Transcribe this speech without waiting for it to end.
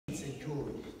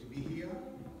joy to be here,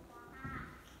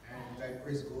 and I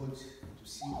praise God to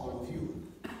see all of you.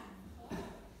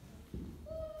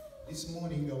 This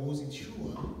morning I wasn't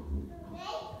sure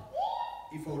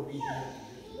if I would be here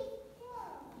today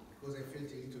because I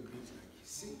felt a little bit like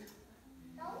sick.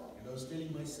 And I was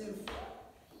telling myself,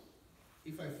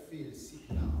 if I feel sick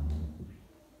now,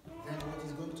 then what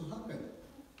is going to happen?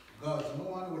 God, no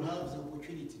one will have the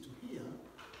opportunity to hear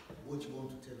what you want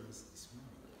to tell us this morning.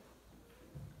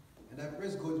 And I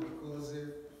praise God because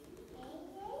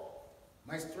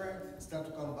my strength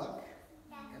started to come back,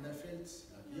 and I felt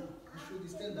like, yeah, I should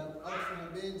stand up out from my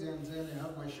bed and then I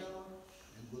have my shower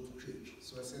and go to church.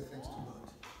 So I said thanks to God.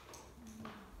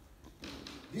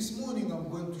 This morning I'm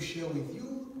going to share with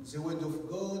you the word of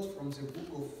God from the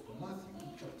book of Matthew,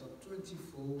 chapter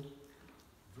 24,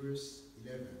 verse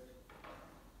 11.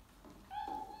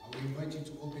 I will invite you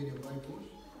to open your Bible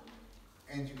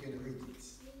and you can read it.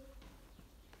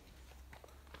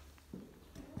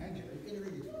 Angela, you can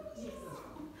read it for us.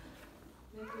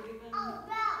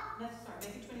 Yes.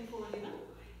 Matthew 24:11.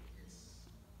 Yes.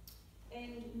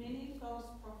 And many false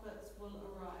prophets will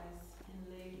arise and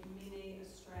lead many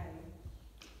astray.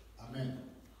 Amen.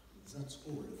 That's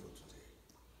all for today.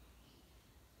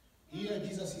 Here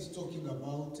Jesus is talking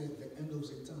about the end of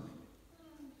the time.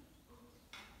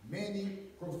 Many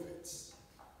prophets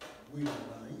will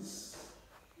arise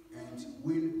and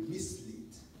will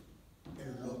mislead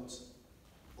a lot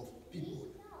of people,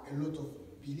 a lot of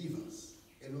believers,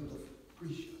 a lot of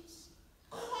Christians.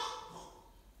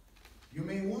 You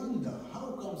may wonder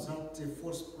how comes that a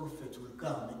false prophet will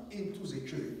come into the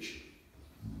church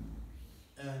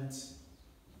and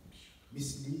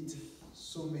mislead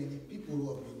so many people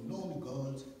who have been known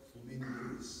God for many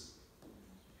years.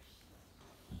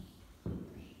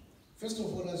 First of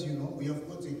all, as you know, we have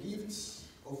got the gifts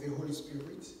of the Holy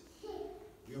Spirit.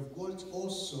 We have got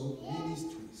also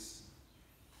ministries.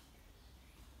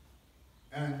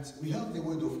 And we have the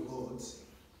Word of God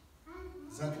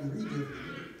that we read every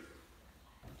day.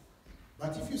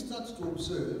 But if you start to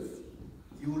observe,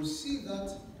 you will see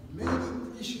that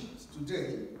many Christians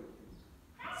today,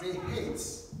 they hate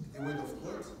the Word of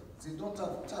God. They don't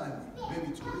have time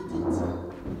maybe to read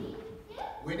it.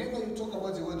 Whenever you talk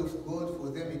about the Word of God, for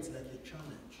them it's like a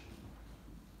challenge.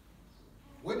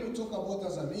 When you talk about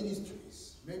other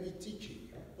ministries, maybe teaching,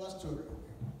 pastoring,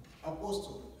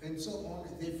 apostle, and so on,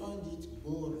 they find it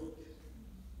boring.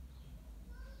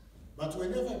 But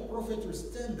whenever a prophet will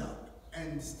stand up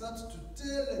and start to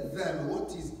tell them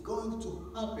what is going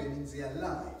to happen in their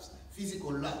lives,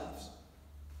 physical lives,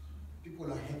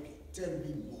 people are happy. Tell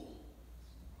me more.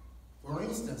 For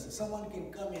instance, someone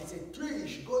can come and say,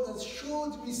 Trish, God has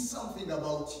showed me something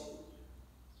about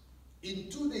you. In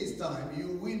 2 days' time,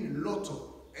 you win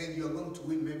lotto and you're going to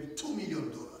win maybe $2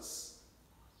 million.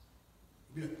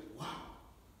 You'll be like, wow,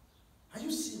 are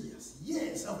you serious?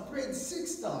 Yes, I've prayed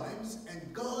 6 times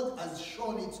and God has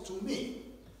shown it to me.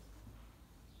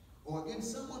 Or again,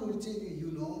 someone will tell you,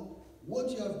 you know, what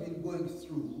you have been going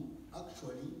through,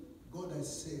 actually, God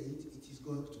has said it is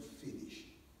going to finish.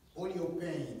 All your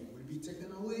pain will be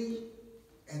taken away,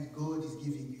 and God is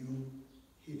giving you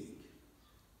healing.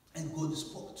 And God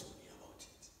spoke to me about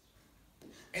it.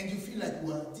 And you feel like,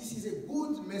 well, this is a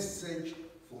good message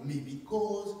for me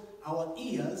because our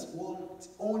ears want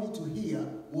only to hear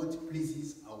what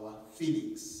pleases our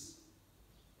feelings.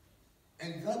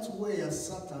 And that's where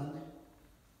Satan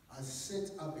has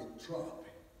set up a trap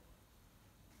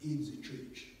in the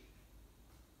church.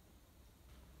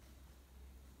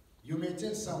 You may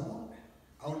tell someone,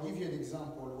 I will give you an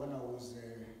example when I was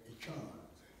a child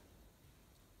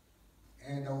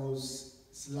and I was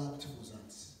slapped for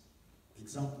that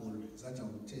example that I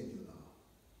will tell you now.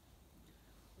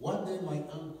 One day my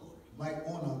uncle, my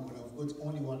own uncle, I've got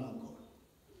only one uncle,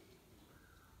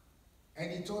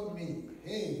 and he told me,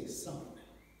 hey son,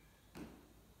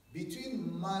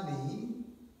 between money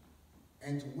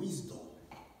and wisdom,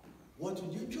 what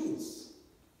would you choose?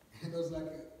 And I was like,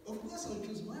 of course I'll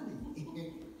choose money.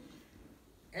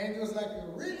 And he was like,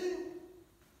 really?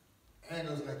 And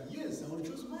I was like, yes, I will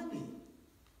choose money.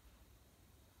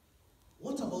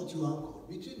 What about you, uncle?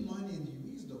 Between money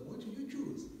and wisdom, what will you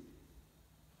choose?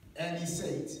 And he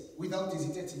said, without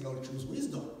hesitating, I'll choose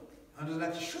wisdom. And I was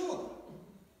like, sure.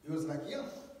 He was like, yeah.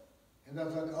 And I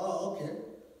was like, oh, okay.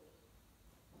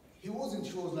 He wasn't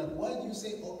sure. I was like, why do you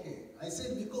say okay? I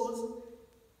said, because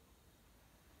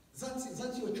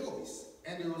that's your choice.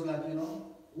 And he was like, you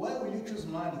know, why will you choose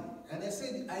money? And I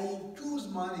said, I choose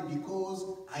money because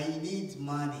I need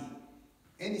money.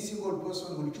 Any single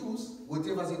person will choose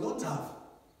whatever they don't have.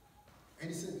 And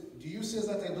he said, do you say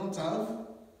that I don't have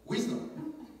wisdom?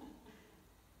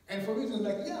 And for me, it was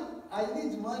like, yeah, I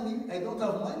need money. I don't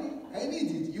have money. I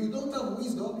need it. You don't have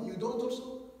wisdom. You don't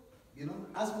also,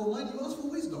 ask for money. You ask for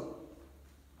wisdom.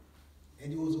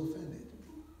 And he was offended.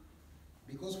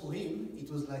 Because for him, it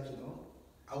was like,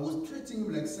 I was treating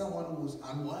him like someone who was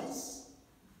unwise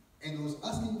and was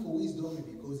asking for wisdom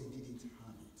because he didn't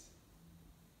have it.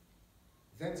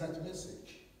 Then that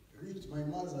message reached my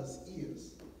mother's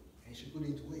ears and she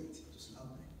couldn't wait to slap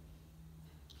me.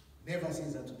 Never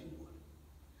says that to people.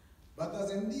 But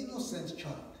as an innocent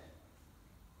child,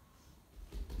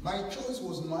 my choice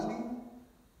was money,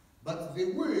 but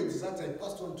the words that I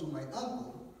passed on to my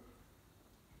uncle,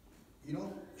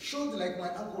 showed like my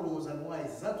uncle was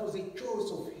unwise. That was a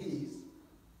choice of his,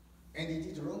 and he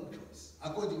did a wrong choice,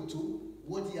 according to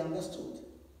what he understood.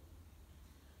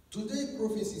 Today,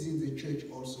 prophecies in the church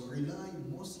also rely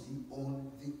mostly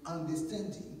on the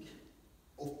understanding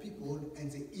of people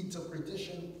and the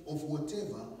interpretation of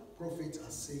whatever prophets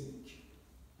are saying.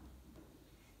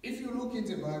 If you look in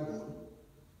the Bible,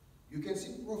 you can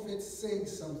see prophets saying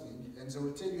something and they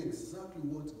will tell you exactly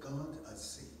what God has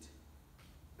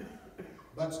said.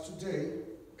 But today,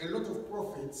 a lot of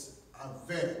prophets are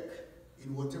vague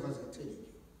in whatever they're telling you.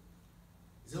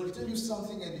 They will tell you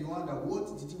something and you wonder,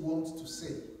 what did he want to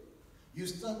say? You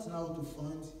start now to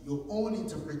find your own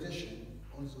interpretation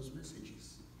on those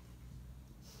messages.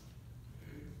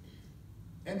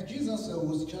 And Jesus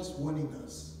was just warning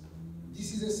us.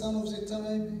 This is a sign of the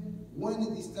time.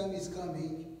 When this time is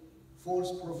coming,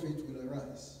 false prophets will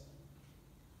arise.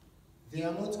 They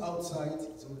are not outside,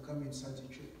 they will come inside the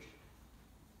church.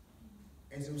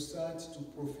 And they will start to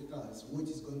prophesize what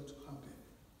is going to happen.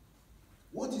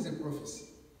 What is a prophecy?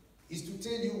 Is to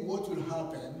tell you what will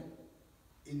happen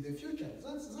in the future.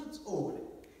 That's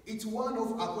all. It's one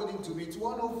of, according to me, it's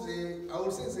one of the, I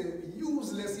would say, the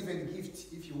useless even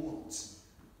gift if you want.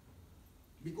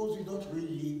 Because we don't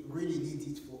really need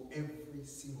it for every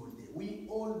single day. We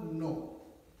all know,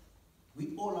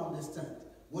 we all understand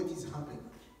what is happening.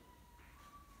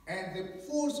 And the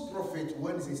false prophet,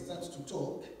 when they start to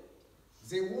talk,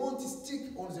 they won't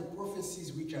stick on the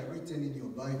prophecies which are written in your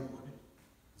Bible.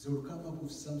 They will come up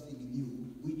with something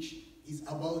new, which is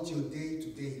about your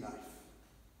day-to-day life.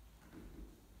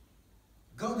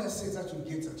 God has said that you'll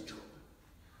get that job.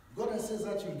 God has said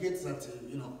that you'll get that,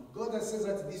 God has said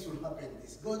that this will happen,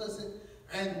 this. God has said,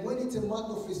 and when it's a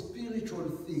matter of spiritual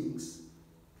things,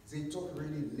 they talk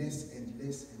really less and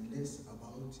less and less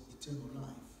about eternal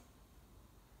life.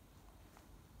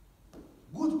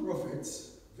 Good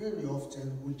prophets very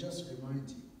often will just remind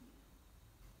you.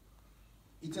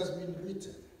 It has been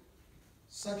written.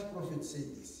 Such prophets say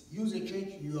this. You, the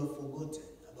church, you have forgotten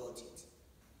about it.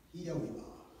 Here we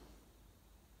are.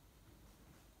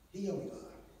 Here we are.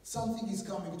 Something is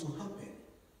coming to happen.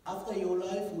 After your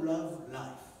life, we'll have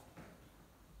life.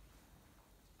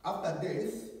 After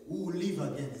death, we will live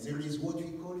again. There is what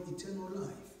we call eternal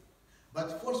life.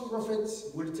 But false prophets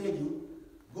will tell you,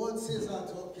 God says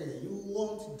that, okay, you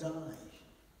won't die.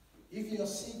 If you're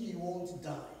sick, you won't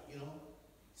die,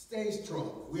 Stay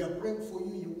strong. We are praying for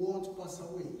you, you won't pass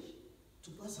away.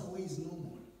 To pass away is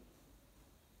normal.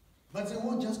 But they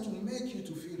want just to make you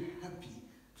to feel happy,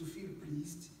 to feel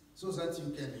pleased, so that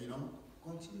you can,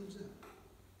 continue there.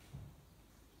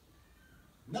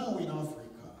 Now in Africa,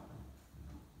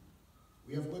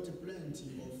 we have got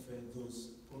plenty of those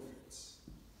prophets.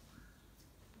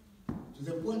 To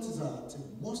the point that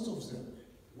most of them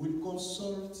will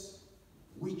consult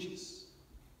witches.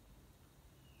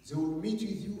 They will meet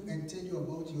with you and tell you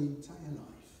about your entire life.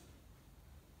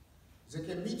 They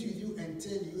can meet with you and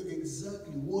tell you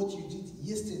exactly what you did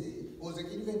yesterday, or they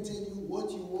can even tell you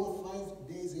what you wore 5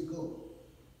 days ago.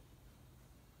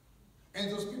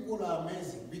 And those people are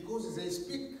amazing because they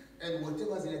speak and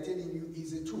whatever they are telling you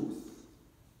is the truth.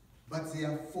 But they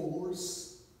are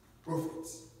false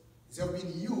prophets. They have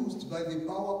been used by the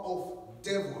power of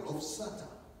devil, of Satan,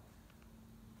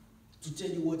 to tell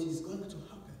you what is going to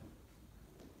happen.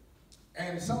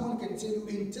 And someone can tell you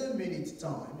in 10 minutes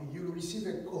time, you'll receive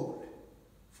a call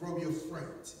from your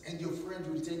friend, and your friend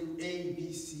will tell you A,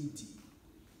 B, C, D.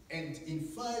 And in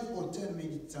 5 or 10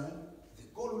 minutes time, the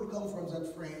call will come from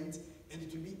that friend, and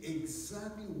it will be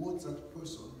exactly what that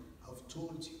person have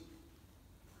told you.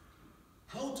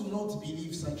 How to not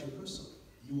believe such a person?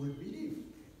 You will believe.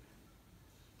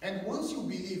 And once you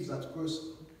believe that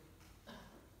person,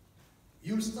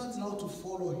 you'll start now to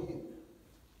follow him.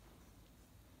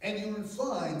 And you will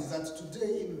find that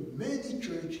today in many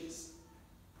churches,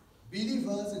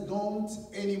 believers don't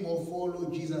anymore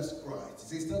follow Jesus Christ.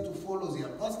 They start to follow their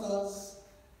pastors,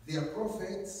 their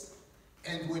prophets,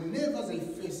 and whenever they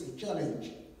face a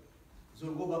challenge,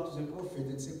 they'll go back to the prophet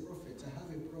and say, "Prophet, I have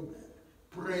a problem.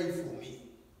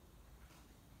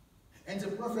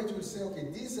 prophet will say, okay,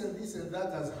 this and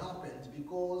that has happened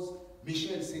because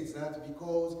Michelle said that,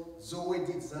 because Zoe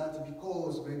did that,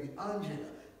 because maybe Angela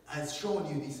has shown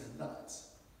you this and that.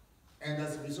 And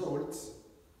as a result,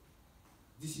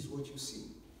 this is what you see.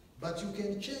 But you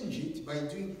can change it by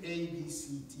doing A, B,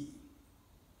 C, D.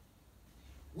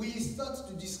 We start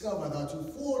to discover that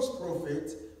with false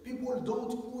prophets, people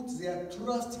don't put their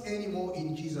trust anymore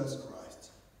in Jesus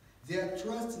Christ. Their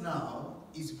trust now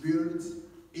is built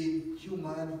in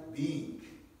human being.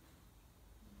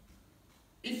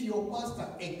 If your pastor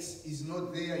X is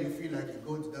not there, you feel like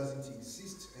God doesn't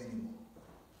exist anymore.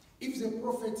 If the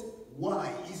prophet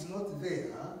Y is not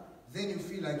there, then you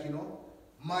feel like,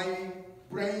 my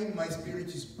brain, my spirit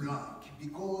is blank,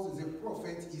 because the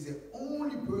prophet is the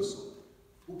only person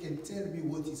who can tell me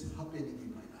what is happening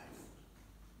in my life.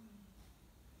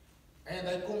 And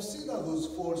I consider those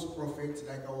false prophets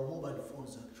like our mobile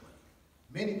phones actually.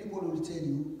 Many people will tell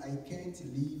you, I can't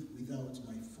live without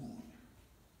my phone.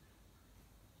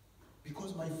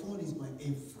 Because my phone is my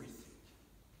everything.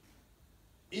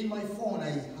 In my phone,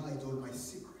 I hide all my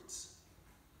secrets.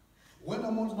 When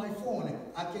I'm on my phone,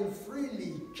 I can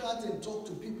freely chat and talk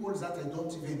to people that I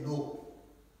don't even know.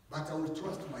 But I will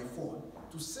trust my phone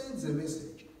to send the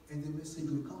message, and the message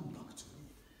will come back to me.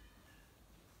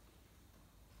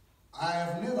 I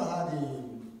have never had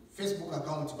a Facebook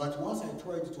account, but once I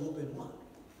tried to open one,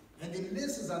 and in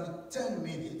less than 10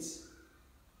 minutes,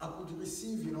 I could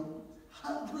receive,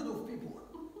 hundreds of people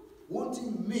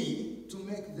wanting me to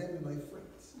make them my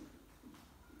friends.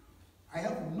 I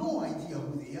have no idea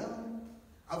who they are.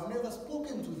 I've never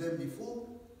spoken to them before,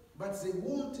 but they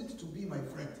wanted to be my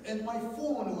friend. And my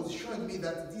phone was showing me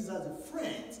that these are the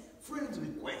friends. Friend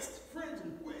request.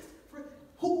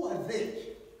 Who are they?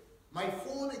 My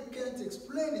phone can't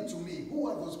explain it to me. Who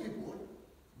are those people?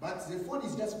 But the phone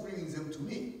is just bringing them to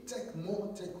me. Take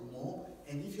more,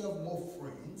 and if you have more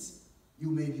friends, you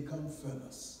may become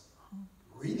famous.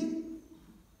 Really?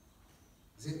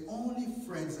 The only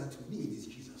friends that we need is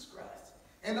Jesus Christ.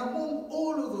 And among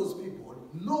all of those people,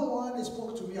 no one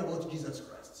spoke to me about Jesus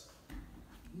Christ.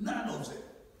 None of them.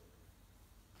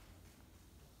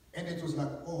 And it was like,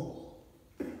 oh,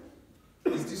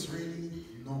 is this really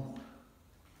normal?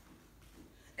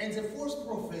 And the false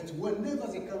prophet, whenever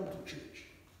they come to church,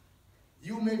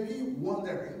 you may be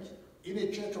wondering, in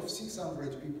a church of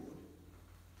 600 people,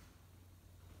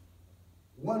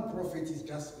 one prophet is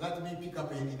just, let me pick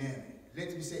up any name.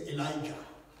 Let me say Elijah.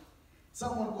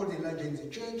 Someone called Elijah in the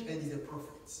church, and he's a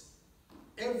prophet.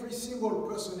 Every single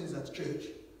person in that church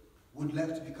would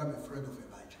like to become a friend of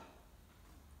Elijah.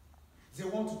 They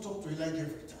want to talk to Elijah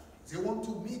every time. They want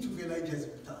to meet with Elijah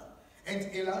every time.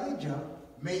 And Elijah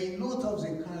may not have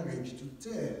the courage to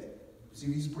tell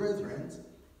his brethren,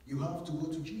 you have to go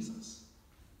to Jesus.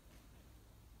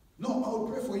 No, I will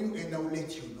pray for you and I will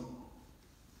let you know.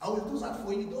 I will do that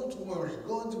for you, don't worry.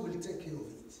 God will take care of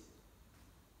it.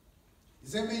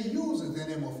 They may use the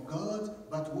name of God,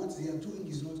 but what they are doing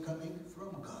is not coming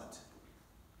from God.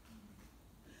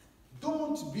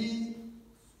 Don't be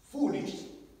foolish,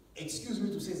 excuse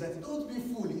me to say that, don't be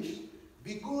foolish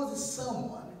because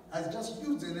someone has just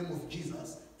used the name of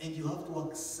Jesus and you have to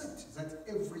accept that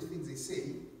everything they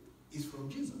say is from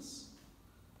Jesus.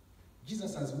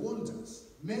 Jesus has warned us.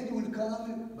 Many will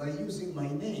come by using my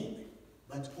name,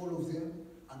 but all of them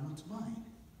are not mine.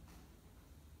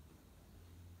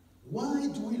 Why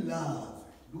do we love?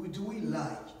 Do we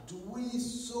like? Do we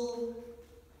so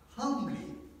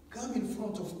humbly come in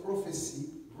front of prophecy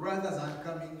rather than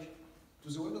coming to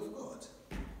the Word of God?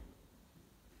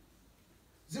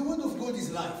 The Word of God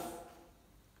is life.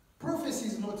 Prophecy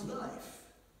is not life.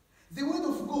 The Word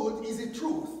of God is the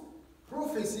truth.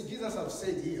 Prophecy, Jesus has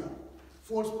said here,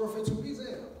 false prophets will be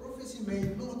there. Prophecy may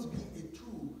not be a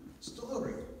true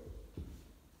story.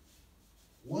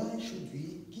 Why should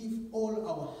we give all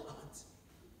our heart,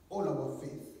 all our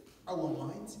faith, our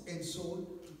mind and soul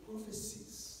to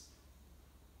prophecies?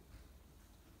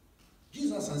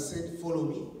 Jesus has said, follow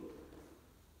me.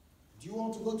 Do you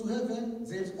want to go to heaven?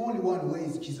 There's only one way,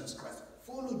 is Jesus Christ.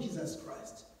 Follow Jesus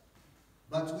Christ.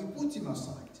 But we put him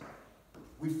aside.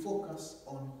 We focus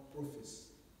on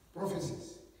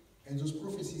prophecies. And those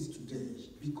prophecies today,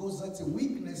 because that's a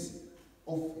weakness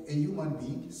of a human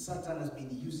being, Satan has been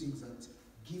using that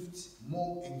gift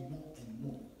more and more and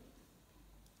more.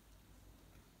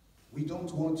 We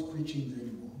don't want preaching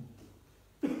anymore.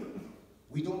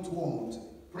 We don't want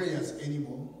prayers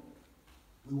anymore.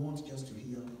 We want just to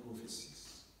hear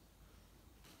prophecies.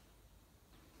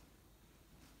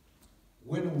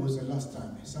 When was the last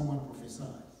time someone prophesied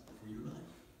for your life?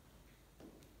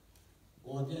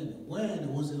 Or again,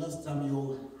 when was the last time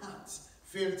your heart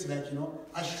felt like,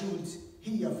 I should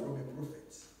hear from a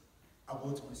prophet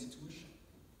about my situation.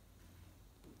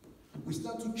 We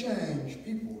start to change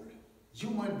people,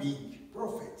 human beings,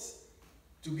 prophets,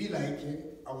 to be like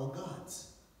our gods.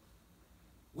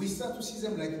 We start to see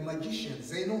them like magicians.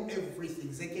 They know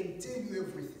everything. They can tell you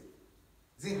everything.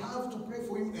 They have to pray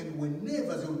for you, and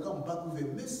whenever they will come back with a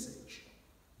message,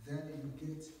 then you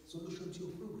get solution to your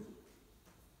problem.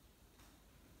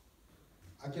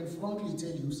 I can frankly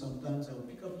tell you, sometimes I will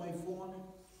pick up my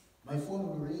phone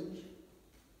will ring,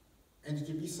 and it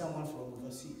will be someone from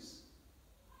overseas.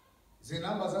 The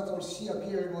numbers that I'll see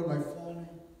appearing on my phone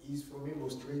is from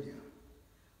Australia.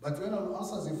 But when I'll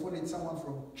answer the phone, it's someone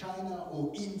from China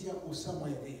or India or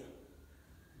somewhere there.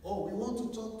 Oh, we want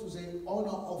to talk to the owner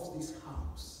of this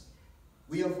house.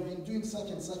 We have been doing such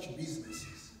and such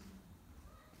businesses.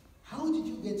 How did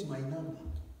you get my number?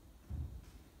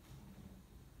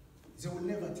 They will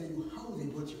never tell you how they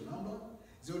got your number.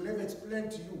 They will never explain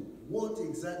to you what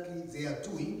exactly they are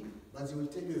doing, but they will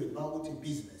tell you about a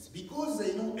business. Because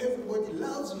they know everybody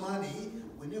loves money,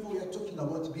 whenever we are talking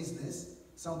about business,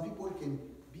 some people can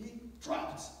be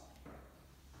trapped.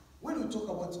 When we talk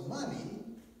about money,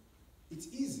 it's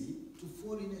easy to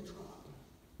fall in a trap.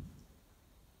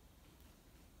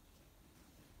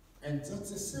 And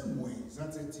that's the same way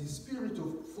that the spirit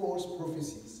of false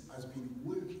prophecies has been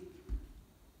working.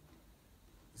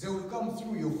 They will come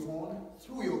through your phone,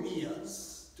 through your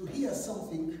ears, to hear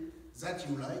something that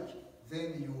you like,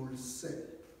 then you will sell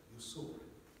your soul.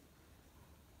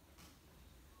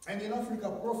 And in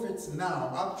Africa, prophets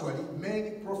now, actually,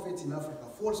 many prophets in Africa,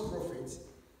 false prophets,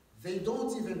 they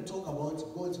don't even talk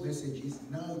about God's messages.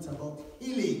 Now it's about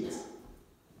healings.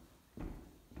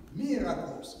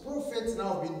 Miracles. Prophets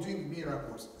now have been doing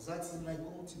miracles. That's in my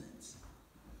continent.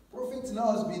 Prophets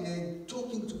now has been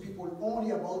talking to people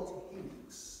only about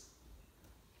healings.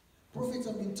 Prophets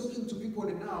have been talking to people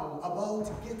now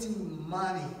about getting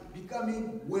money,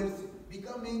 becoming wealthy,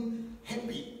 becoming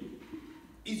happy.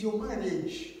 Is your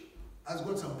marriage has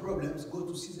got some problems? Go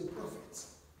to see the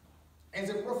prophets. And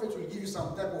the prophet will give you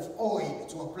some type of oil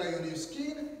to apply on your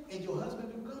skin, and your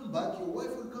husband will come back, your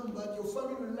wife will come back, your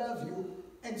family will love you,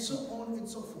 and so on and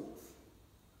so forth.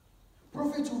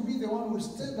 Prophet will be the one who will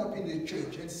stand up in the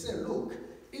church and say, look,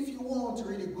 if you want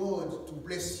really God to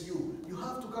bless you, you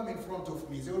have to come in front of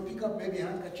me. They will pick up maybe a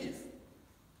handkerchief.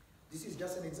 This is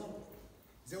just an example.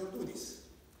 They will do this.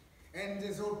 And they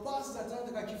will pass that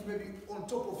handkerchief maybe on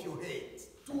top of your head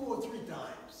 2 or 3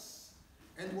 times.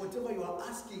 And whatever you are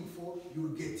asking for, you'll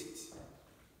get it.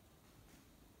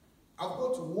 I've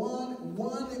got one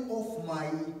of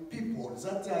my people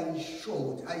that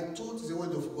I taught the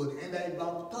word of God, and I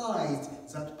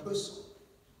baptized that person.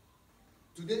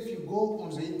 Today, if you go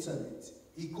on the internet,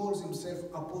 he calls himself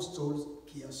Apostle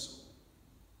Piasso,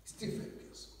 Stephen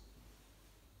Piasso.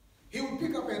 He will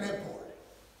pick up an apple,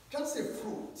 just a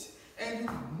fruit, and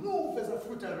move the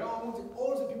fruit around,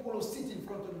 all the people who sit in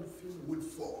front of him will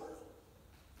fall.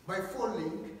 By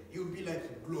falling, he will be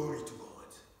like glory to God.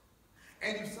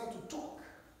 And you start to talk.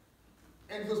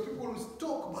 And those people will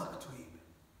talk back to him.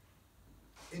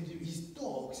 And he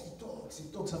talks.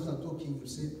 After talking, you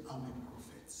say, I'm a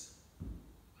prophet.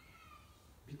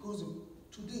 Because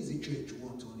today the church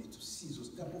wants only to see those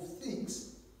type of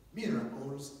things,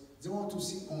 miracles. They want to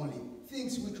see only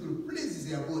things which will please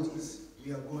their bodies.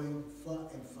 We are going far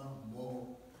and far more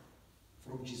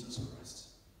from Jesus Christ.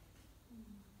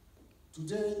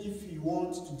 Today, if you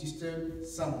want to disturb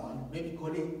someone, maybe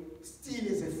colleague, steal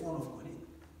a phone of colleague.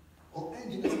 Or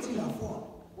engineer, steal a phone.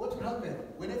 What will happen?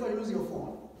 Whenever you lose your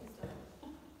phone,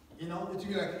 it will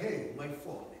be like, hey, my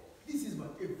phone. This is my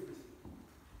everything.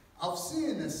 I've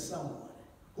seen someone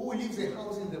who leaves the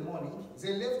house in the morning,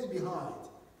 they left behind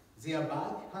their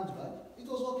handbag, it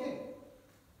was okay.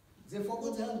 They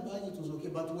forgot the handbag, it was okay.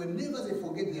 But whenever they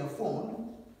forget their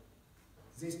phone,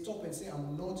 they stop and say,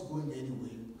 I'm not going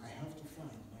anywhere. I have to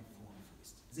find my phone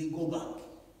first. They go back.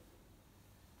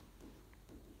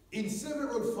 In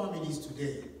several families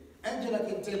today, Angela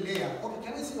can tell Leah, okay,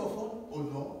 can I see your phone? Oh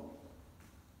no.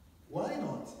 Why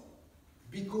not?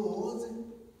 Because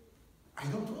I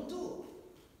don't want to.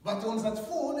 But on that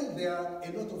phone, there are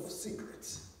a lot of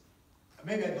secrets.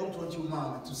 Maybe I don't want you,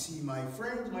 mom, to see my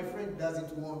friend. My friend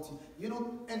doesn't want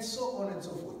you, and so on and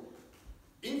so forth.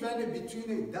 Even between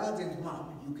a dad and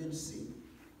mom, you can see.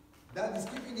 Dad is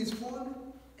keeping his phone,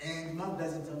 and mom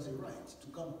doesn't have the right to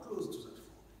come close to that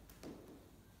phone.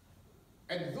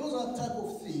 And those are type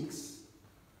of things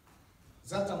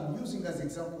that I'm using as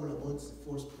example about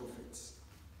false prophets.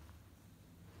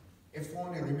 A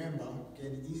phone, remember,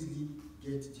 can easily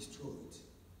get destroyed.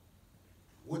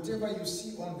 Whatever you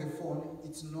see on the phone,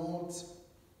 it's not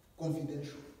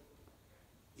confidential.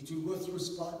 It will go through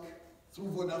Spark, through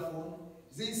Vodafone.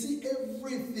 They see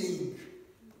everything.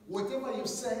 Whatever you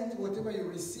send, whatever you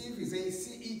receive, they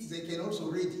see it, they can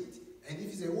also read it. And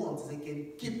if they want, they can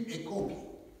keep a copy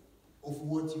of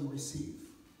what you receive.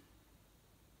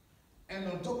 And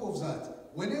on top of that,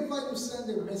 whenever you send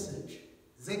a message,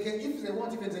 they can, if they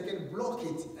want, even they can block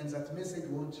it, and that message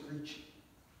won't reach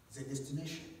the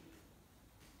destination.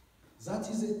 That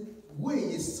is a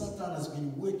way Satan has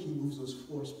been working with those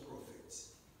false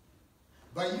prophets.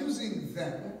 By using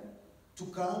them to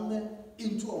come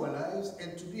into our lives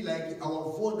and to be like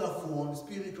our Vodafone,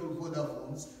 spiritual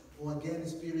Vodaphones, or again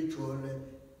spiritual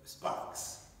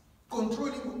sparks,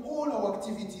 controlling all our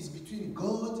activities between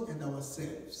God and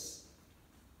ourselves.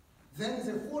 Then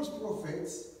the false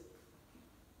prophets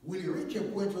will reach a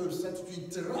point where you start to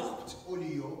interrupt all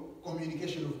your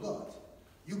communication of God.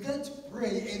 You can't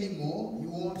pray anymore. You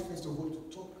want first of all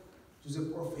to talk to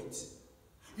the prophet.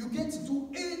 You can't do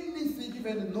anything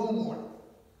even normal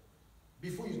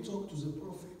before you talk to the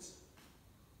prophet.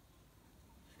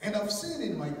 And I've seen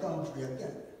in my country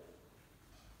again,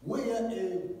 where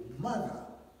a mother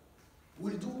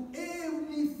will do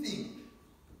anything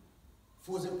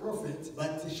for the prophet,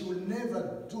 but she will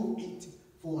never do it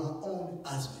for her own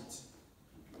husband.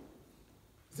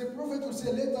 The prophet will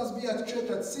say, let us be at church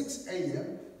at 6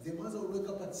 a.m. The mother will wake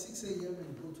up at 6 a.m.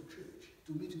 and go to church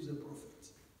to meet with the prophet.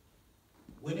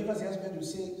 Whenever the husband will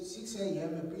say, 6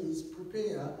 a.m., please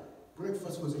prepare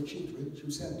breakfast for the children, she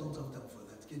will say, I don't have time for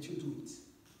that. Can't you do it?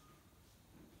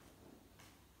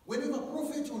 Whenever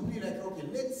prophet will be like, okay,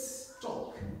 let's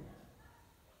talk.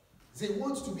 They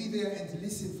want to be there and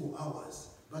listen for hours.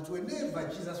 But whenever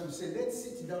Jesus will say, let's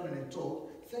sit down and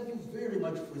talk, thank you very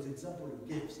much for the example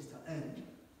you gave, Sister Anne.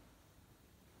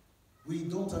 We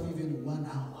don't have even 1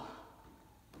 hour.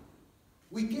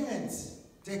 We can't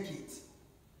take it.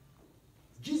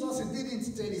 Jesus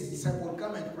didn't tell his disciple,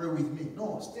 come and pray with me.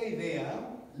 No, stay there.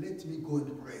 Let me go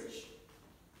and pray.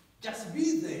 Just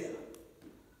be there.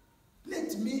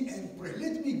 Let me and pray.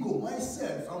 Let me go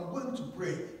myself. I'm going to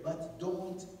pray. But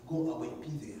don't go away.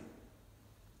 Be there.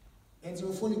 And they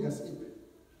were falling asleep.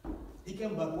 He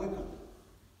came back, wake up.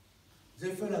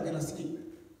 They fell again asleep.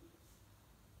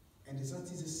 And that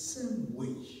is the same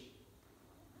way.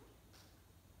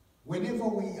 Whenever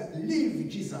we leave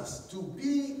Jesus to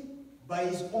be by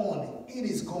his own, in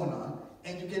his corner,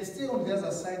 and you can stay on the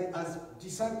other side as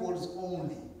disciples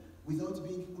only, without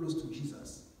being close to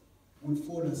Jesus, we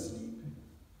fall asleep.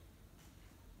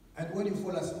 And when you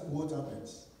fall asleep, what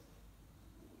happens?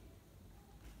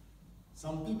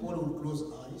 Some people will close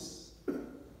eyes.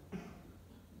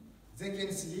 They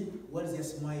can sleep while they're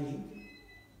smiling.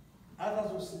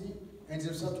 Others will sleep and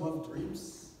they'll start to have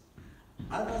dreams.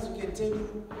 Others who can tell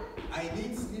you, I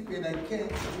need sleep and I can't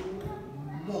do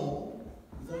more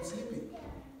without sleeping.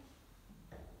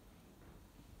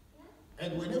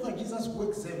 And whenever Jesus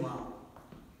wakes them up,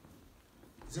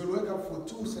 they'll wake up for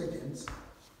 2 seconds,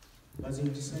 but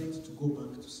they'll decide to go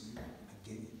back to sleep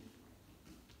again.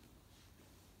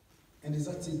 And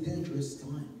that's a dangerous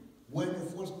time. When a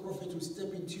false prophet will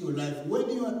step into your life, when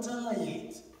you are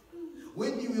tired,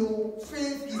 when your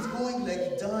faith is going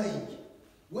like dying,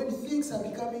 when things are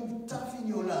becoming tough in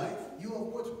your life, you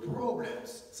have got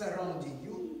problems surrounding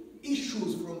you,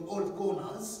 issues from all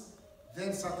corners,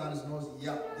 then Satan knows,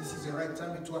 yeah, this is the right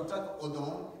time to attack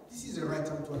Odon, this is the right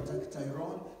time to attack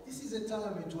Tyrone, this is the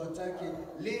time to attack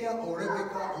Leah or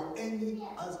Rebecca or any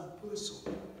other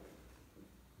person.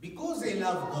 Because they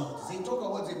love God, they talk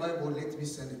about the Bible, let me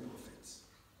send a prophet.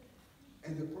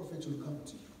 And the prophet will come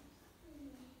to you,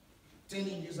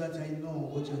 telling you that I know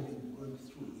what you've been going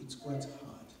through. It's quite hard.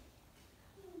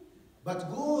 But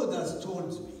God has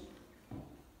told me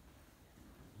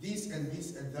this and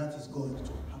this and that is going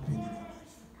to happen in your life.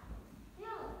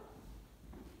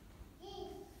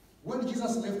 When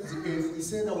Jesus left the earth, he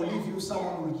said, I will leave you,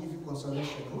 someone will give you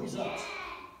consolation. Who is that?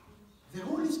 The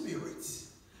Holy Spirit.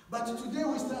 But today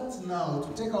we start now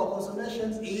to take our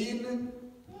consolations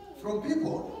from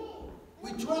people.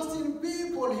 We trust in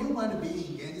people, human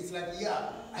beings, and it's like,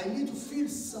 yeah, I need to feel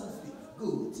something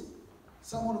good.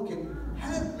 Someone who can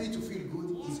help me to feel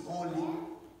good is only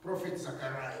Prophet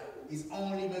Zechariah, is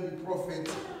only maybe Prophet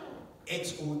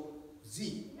X or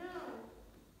Z.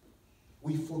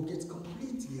 We forget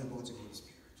completely about the Holy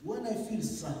Spirit. When I feel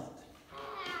sad,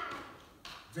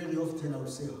 very often I will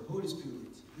say, Holy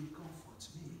Spirit, you comfort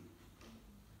me.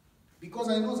 Because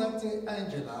I know that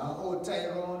Angela or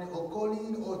Tyrone or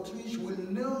Colin or Trish will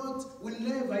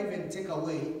never even take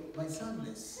away my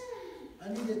sadness. I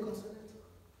need a consolator.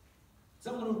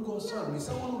 Someone will console me.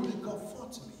 Someone will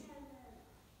comfort me.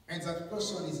 And that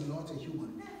person is not a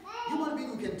human being. human being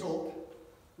who can talk,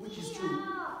 which is true.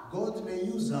 God may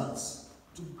use us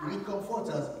to recomfort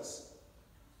others.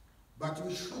 But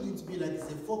we shouldn't be like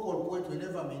the focal point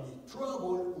whenever I'm in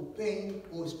trouble or pain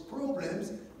or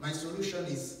problems. My solution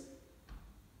is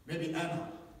maybe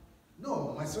Anna.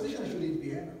 No, my solution shouldn't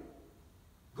be Anna.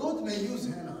 God may use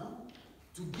Hannah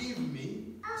to give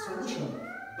me a solution.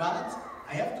 But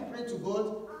I have to pray to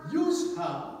God, use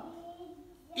her,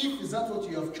 if is that what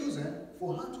you have chosen,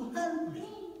 for her to help me.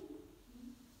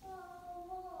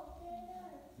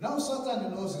 Now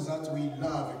Satan knows that we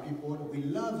love people, we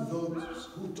love those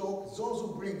who talk, those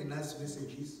who bring nice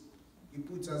messages. He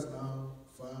puts us now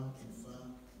far and far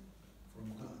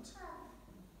from God.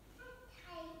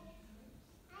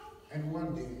 And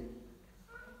one day,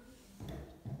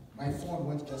 my phone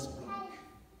went just blank.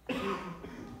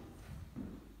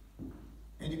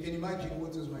 And you can imagine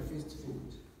what was my first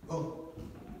thought. Oh,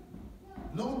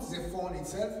 not the phone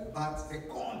itself, but the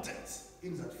contents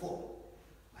in that phone.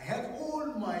 I had all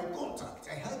my contacts.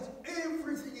 I had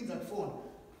everything in that phone.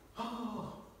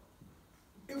 Oh,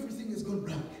 everything is gone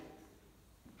blank.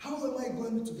 How am I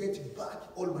going to get back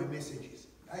all my messages?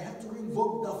 I had to ring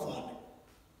Vodafone.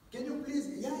 Can you please?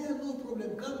 Yeah, no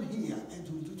problem. Come here and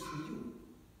we'll do it for you.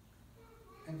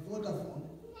 And Vodafone,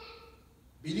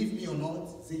 believe me or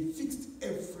not, they fixed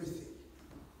everything.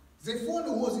 The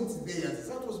phone wasn't theirs.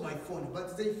 That was my phone.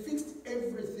 But they fixed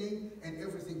everything and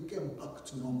everything came back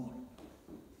to normal.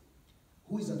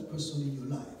 Who is that person in your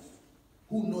life?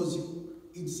 Who knows you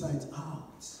inside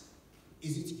out?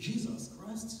 Is it Jesus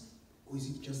Christ? Or is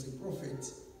it just a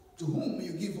prophet to whom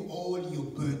you give all your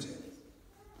burden?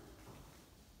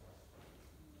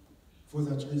 For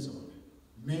that reason,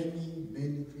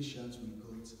 many Christians will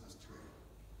go astray.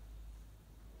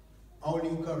 I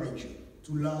will encourage you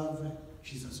to love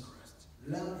Jesus Christ.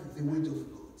 Love the word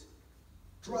of God.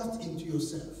 Trust into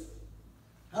yourself.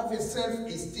 Have a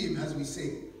self-esteem, as we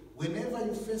say. Whenever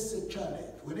you face a challenge,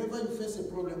 whenever you face a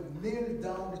problem, kneel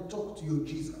down and talk to your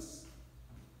Jesus.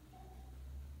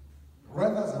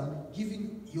 Rather than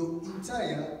giving your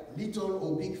entire little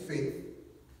or big faith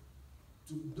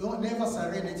to never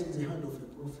surrender it in the hand of a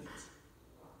prophet.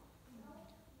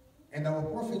 And our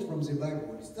prophet from the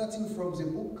Bible, starting from the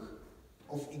book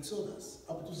of Exodus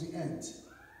up to the end,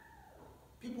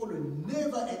 people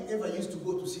never and ever used to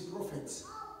go to see prophets.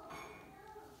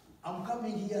 I'm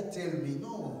coming here, tell me.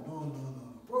 No.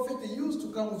 Prophet used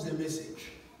to come with a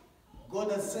message.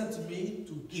 God has sent me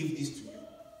to give this to you.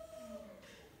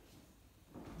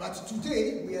 But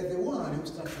today, we are the one who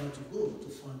start trying to go to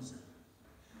find them.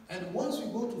 And once we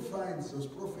go to find those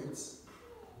prophets,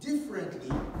 differently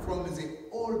from the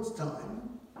old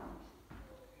time,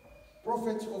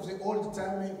 prophets of the old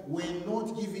time were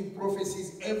not giving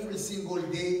prophecies every single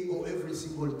day or every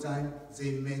single time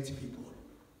they met people.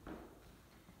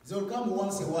 They'll come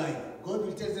once a while. God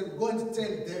will tell them, go and tell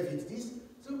David this.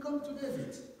 They'll come to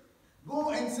David. Go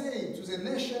and say to the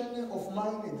nation of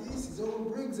mine this. They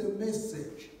will bring the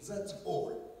message. That's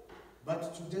all.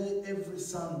 But today, every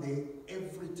Sunday,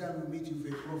 every time we meet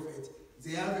with a prophet,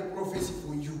 they have a prophecy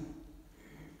for you.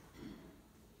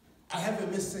 I have a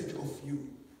message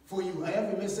for you. I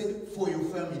have a message for your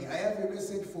family. I have a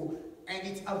message for, and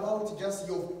it's about just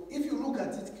your, if you look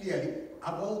at it clearly,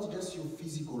 about just your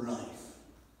physical life.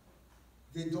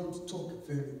 They don't talk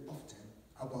very often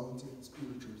about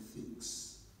spiritual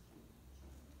things.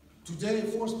 Today,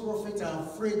 false prophets are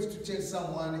afraid to tell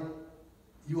someone,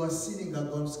 you are sinning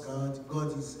against God,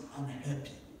 God is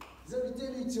unhappy. They will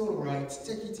tell you it's all right,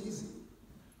 take it easy.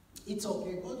 It's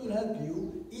okay, God will help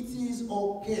you, it is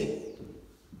okay.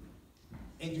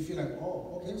 And you feel like,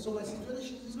 oh, okay, so my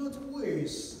situation is not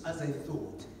worse as I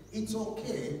thought. It's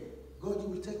okay, God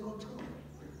will take control.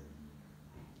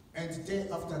 And day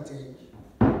after day,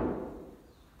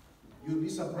 you'll be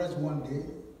surprised one day,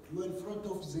 you're in front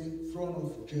of the throne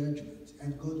of judgment,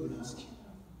 and God will ask you,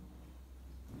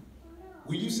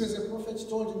 will you say the prophet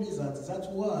told me that, that's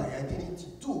why I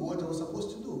didn't do what I was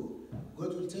supposed to do?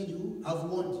 God will tell you, I've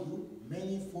warned you,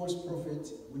 many false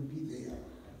prophets will be there.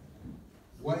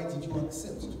 Why did you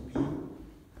accept to be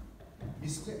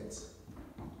misled?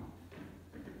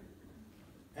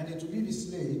 And to be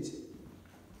misled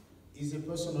is a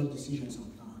personal decision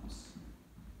sometimes.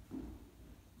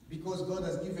 Because God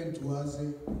has given to us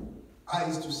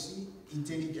eyes to see,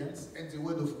 intelligence, and the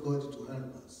word of God to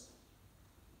help us.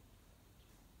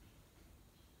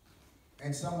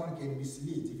 And someone can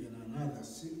mislead even another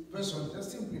person,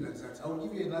 just simply like that. I will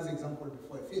give you another example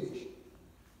before I finish.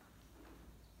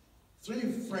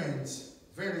 3 friends,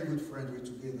 very good friends, were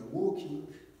together walking,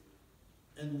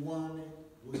 and one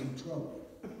was in trouble.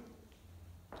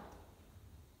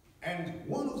 And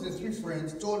one of the 3 three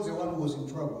friends told the one who was in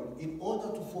trouble, in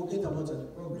order to forget about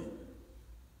that problem,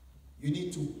 you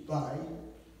need to buy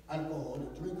alcohol,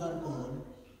 drink alcohol,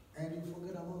 and you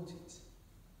forget about it.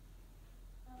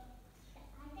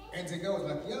 And the guy was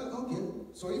like, yeah, okay.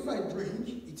 So if I drink,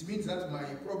 it means that my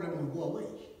problem will go away.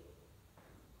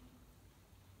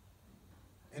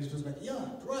 And it was like, yeah,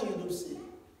 try and you'll see.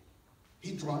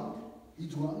 He drank, he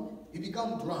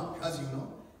became drunk, as you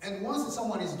know. And once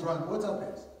someone is drunk, what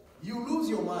happens? You lose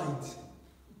your mind.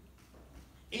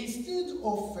 Instead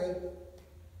of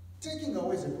taking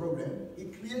away the problem,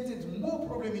 it created more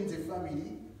problem in the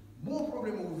family, more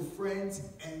problem with friends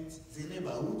and the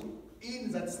neighborhood.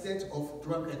 In that state of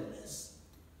drunkenness,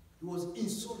 he was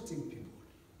insulting people.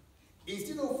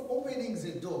 Instead of opening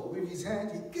the door with his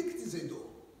hand, he kicked the door.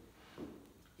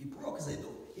 He broke the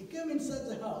door. He came inside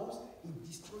the house, he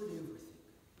destroyed everything.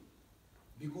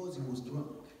 Because he was drunk.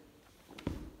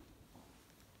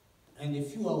 And a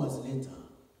few hours later,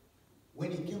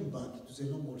 when he came back to the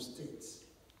normal state,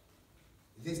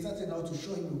 they started now to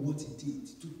show him what he did,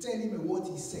 to tell him what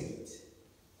he said.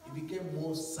 He became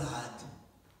more sad.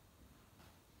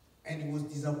 And he was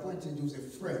disappointed with a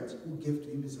friend who gave to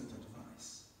him that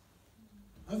advice.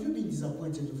 Have you been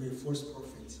disappointed with a false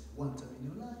prophet one time in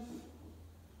your life?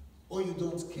 Or you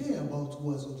don't care about who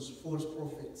was those false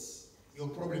prophets? Your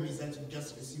problem is that you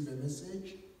just receive a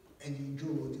message and you enjoy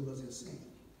whatever they're saying.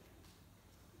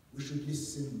 We should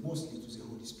listen mostly to the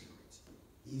Holy Spirit.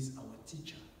 He is our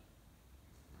teacher.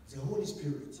 The Holy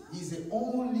Spirit is the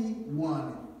only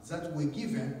one that we're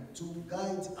given to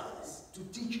guide us, to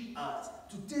teach us,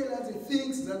 to tell us the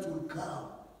things that will come,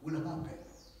 will happen.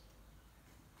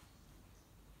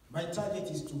 My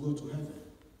target is to go to heaven.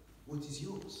 What is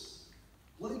yours?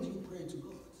 Why do you pray to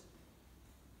God?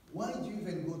 Why do you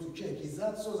even go to church? Is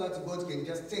that so that God can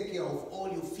just take care of all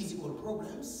your physical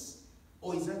problems?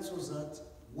 Or is that so that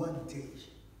one day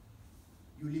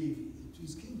you live into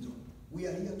his kingdom? We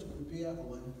are here to prepare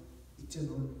our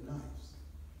eternal lives.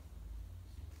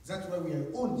 That's why we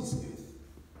are on this earth.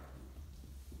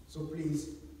 So please,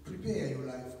 prepare your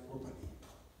life properly.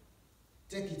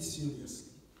 Take it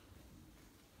seriously.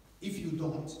 If you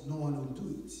don't, no one will do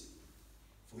it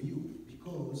for you.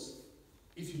 Because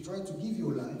if you try to give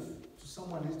your life to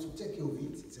someone else to take care of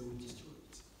it, they will destroy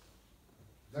it.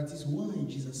 That is why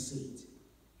Jesus said,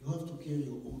 you have to carry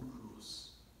your own cross.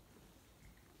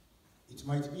 It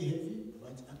might be heavy,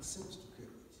 but accept to carry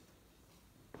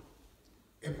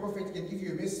it. A prophet can give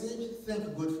you a message, thank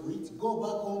God for it, go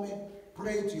back home and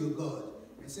pray to your God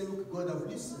and say, look, God, I've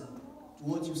listened to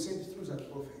what you said through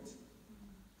that prophet.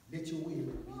 Let your will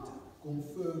be done.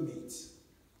 Confirm it.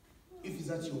 If it's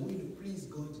at your will, please,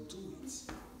 God, do it.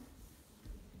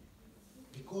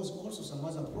 Because also some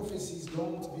other prophecies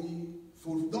don't be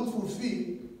fulfilled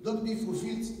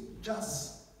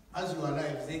just as you are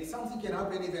alive. Something can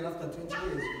happen even after 20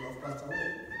 years you have passed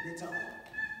away. Later on.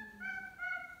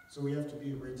 So we have to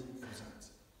be ready for that.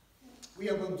 We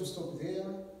are going to stop there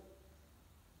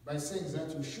by saying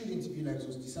that you shouldn't be like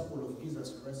those disciples of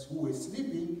Jesus Christ who were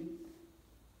sleeping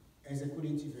and they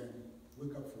couldn't even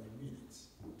wake up for a minute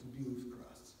to be with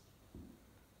Christ.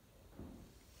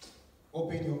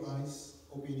 Open your eyes,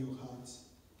 open your heart.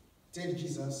 Tell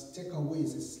Jesus, take away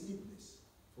the sleepiness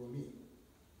from me.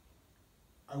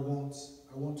 I want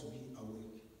to be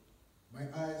awake. My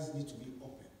eyes need to be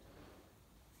open.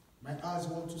 My eyes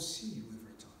want to see you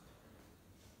every time.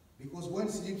 Because when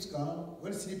sleep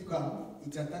comes,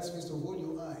 it attacks first of all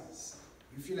your eyes.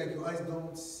 You feel like your eyes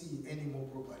don't see anymore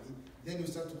properly. Then you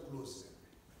start to close them.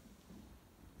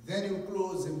 Then you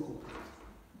close them completely.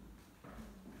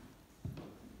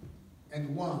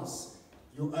 And once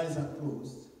your eyes are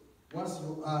closed, once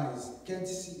your eyes can't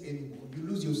see anymore, you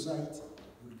lose your sight,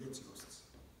 you'll get lost.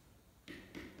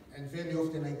 And very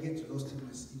often I get lost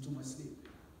into my sleep.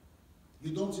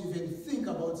 You don't even think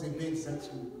about the bed that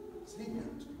you sleep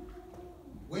into.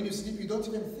 When you sleep, you don't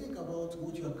even think about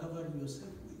what you are covering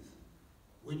yourself with.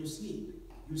 When you sleep,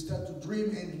 you start to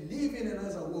dream and live in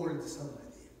another world somewhere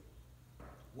there.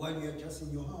 While you are just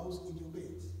in your house, in your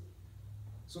bed.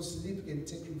 So sleep can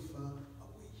take you far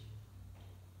away.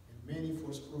 And many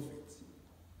false prophets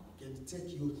can take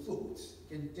your thoughts,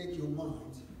 can take your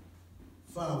mind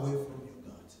far away from your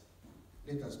God.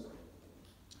 Let us pray.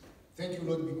 Thank you,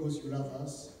 Lord, because you love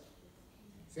us.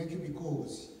 Thank you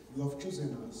because you have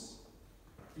chosen us.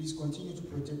 Please continue to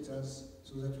protect us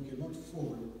so that we cannot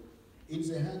fall in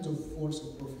the hands of false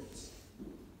prophets.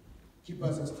 Keep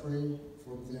us astray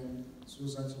from them so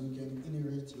that we can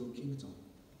inherit your kingdom.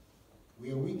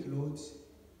 We are weak, Lord.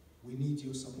 We need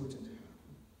your support and help.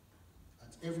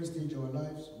 At every stage of our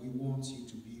lives, we want you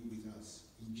to be with